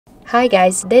Hi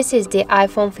guys, this is the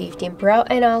iPhone 15 Pro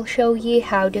and I'll show you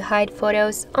how to hide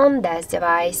photos on this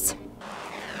device.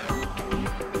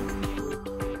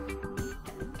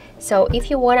 So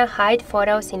if you want to hide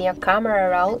photos in your camera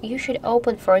roll, you should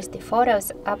open first the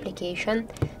Photos application,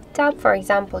 tap for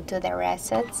example to the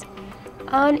Resets,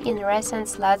 and in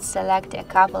Recents let's select a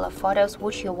couple of photos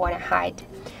which you want to hide.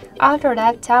 After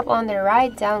that, tap on the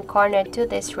right down corner to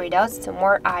the three dots to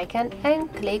More icon and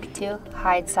click to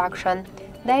Hide section.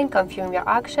 Then confirm your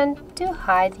action to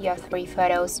hide your 3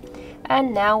 photos.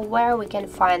 And now where we can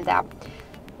find them?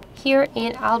 Here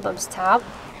in Albums tab,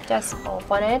 just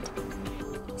open it,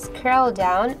 scroll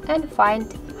down and find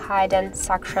Hidden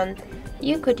section.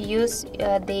 You could use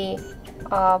the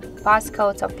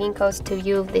passcodes or pin codes to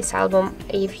view this album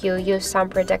if you use some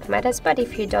protect methods, but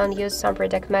if you don't use some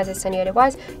protect methods on your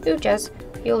device, you'll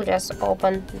just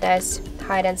open this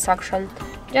hidden section.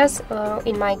 Just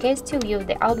in my case, to view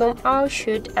the album, I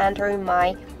should enter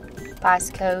my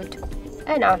passcode,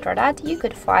 and after that you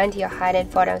could find your hidden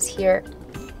photos here.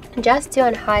 Just to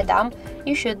unhide them,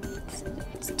 you should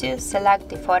select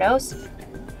the photos,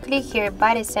 click here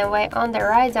by the same way on the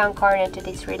right down corner to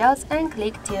the 3 dots and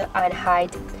click to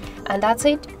unhide. And that's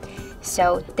it.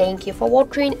 So thank you for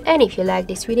watching, and if you like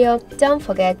this video, don't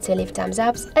forget to leave thumbs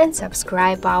up and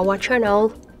subscribe our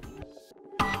channel.